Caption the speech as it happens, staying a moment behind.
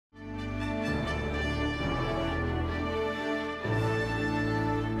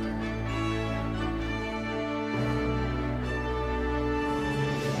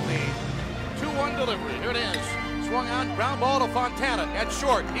delivery. Here it is. Swung on, ground ball to Fontana at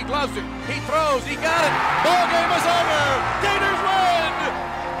short. He gloves it. He throws. He got it. Ball game is over. Gators win.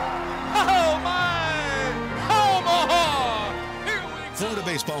 Oh my! Omaha! Here we go. Florida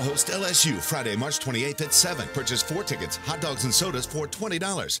baseball hosts LSU Friday, March 28th at 7. Purchase 4 tickets, hot dogs and sodas for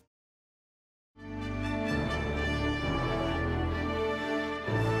 $20.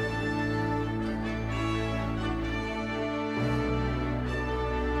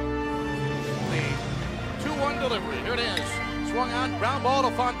 Delivery. Here it is. Swung on, ground ball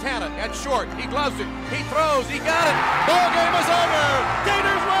to Fontana at short. He gloves it. He throws. He got it. Ball game is over.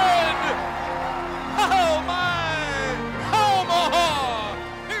 Gators win. Oh my!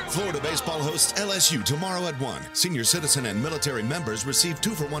 Omaha! Florida baseball hosts LSU tomorrow at 1. Senior citizen and military members receive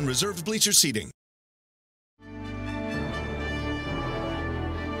 2-for-1 reserved bleacher seating.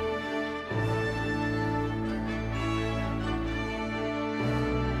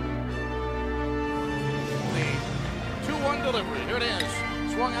 Delivery. Here it is.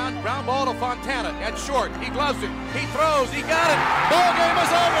 Swung on, ground ball to Fontana at short. He gloves it. He throws. He got it. Ball game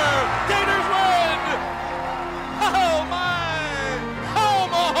is over. Gators win. Oh my!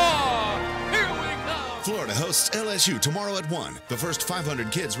 Omaha! Here we come. Florida hosts LSU tomorrow at 1. The first 500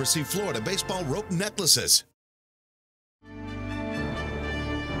 kids receive Florida baseball rope necklaces.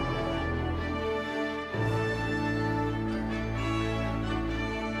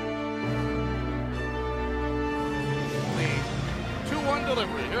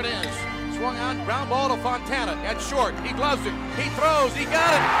 Delivery. Here it is. Swung on, ground ball to Fontana at short. He gloves it. He throws. He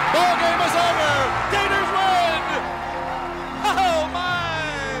got it. Ball game is over. Gators win. Oh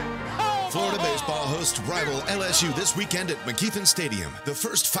my! Florida baseball hosts rival LSU this weekend at McKeithen Stadium. The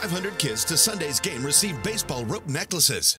first 500 kids to Sunday's game receive baseball rope necklaces.